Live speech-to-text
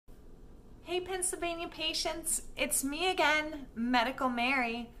Pennsylvania patients, it's me again, Medical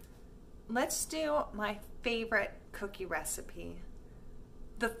Mary. Let's do my favorite cookie recipe,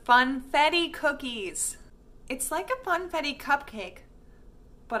 the Funfetti cookies. It's like a Funfetti cupcake,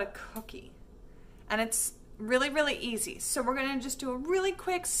 but a cookie. And it's really, really easy. So we're gonna just do a really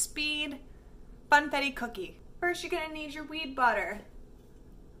quick speed Funfetti cookie. First, you're gonna need your weed butter.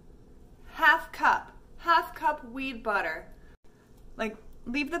 Half cup weed butter. Like,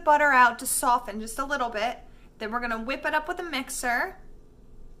 leave the butter out to soften just a little bit. Then we're gonna whip it up with a mixer.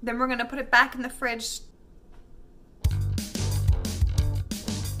 Then we're gonna put it back in the fridge.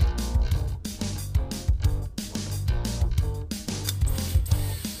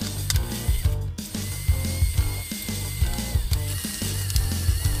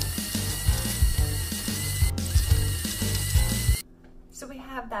 So we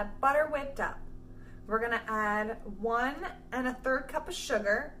have that butter whipped up. We're gonna add 1 1/3 cup of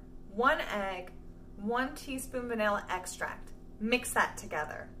sugar, 1 egg, 1 teaspoon vanilla extract. Mix that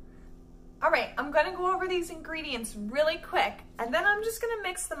together. All right, I'm gonna go over these ingredients really quick, and then I'm just gonna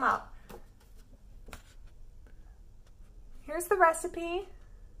mix them up. Here's the recipe.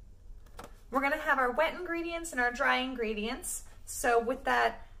 We're gonna have our wet ingredients and our dry ingredients. So with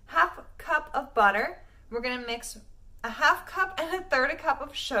that 1/2 cup of butter, we're gonna mix 1/2 cup and 1/3 cup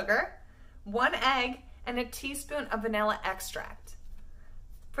of sugar, 1 egg, and a teaspoon of vanilla extract.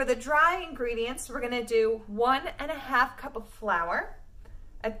 For the dry ingredients, we're gonna do 1 1/2 cup of flour,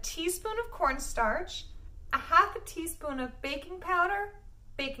 a teaspoon of cornstarch, 1/2 teaspoon of baking powder,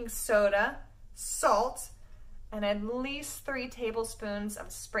 baking soda, salt, and at least 3 tablespoons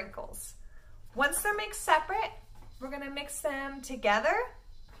of sprinkles. Once they're mixed separate, we're gonna mix them together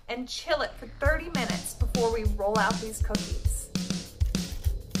and chill it for 30 minutes before we roll out these cookies.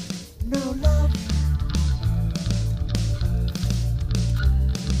 No love.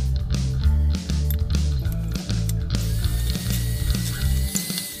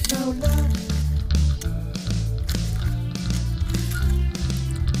 No love.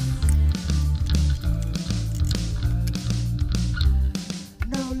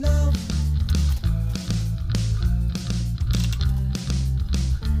 No love.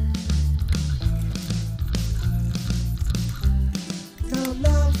 No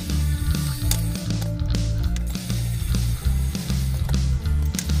love.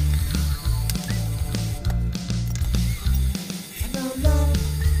 No love.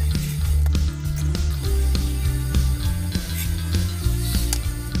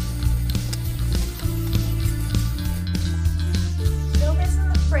 Fill this in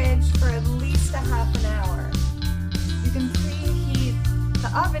the fridge for at least 1/2 hour. You can preheat the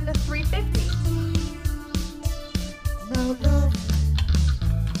oven to 350. No love.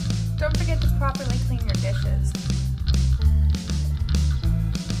 Don't forget to properly clean your dishes.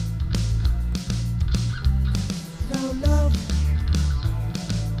 No love.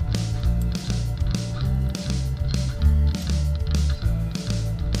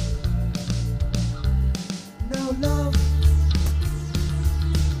 No love.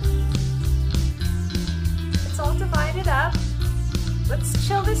 It's all divided up. Let's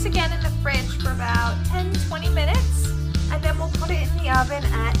chill this again in the fridge for about 10-20 minutes, and then we'll put it in the oven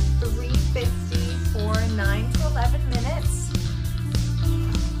at 350 for 9 to 11 minutes.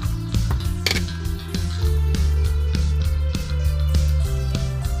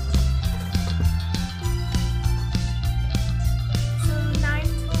 So 9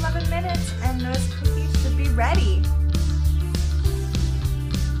 to 11 minutes, and those cookies should be ready.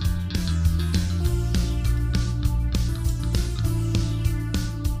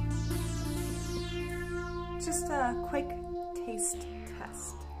 Just a quick taste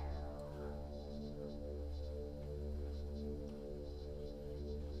test.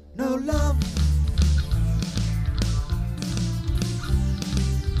 No love.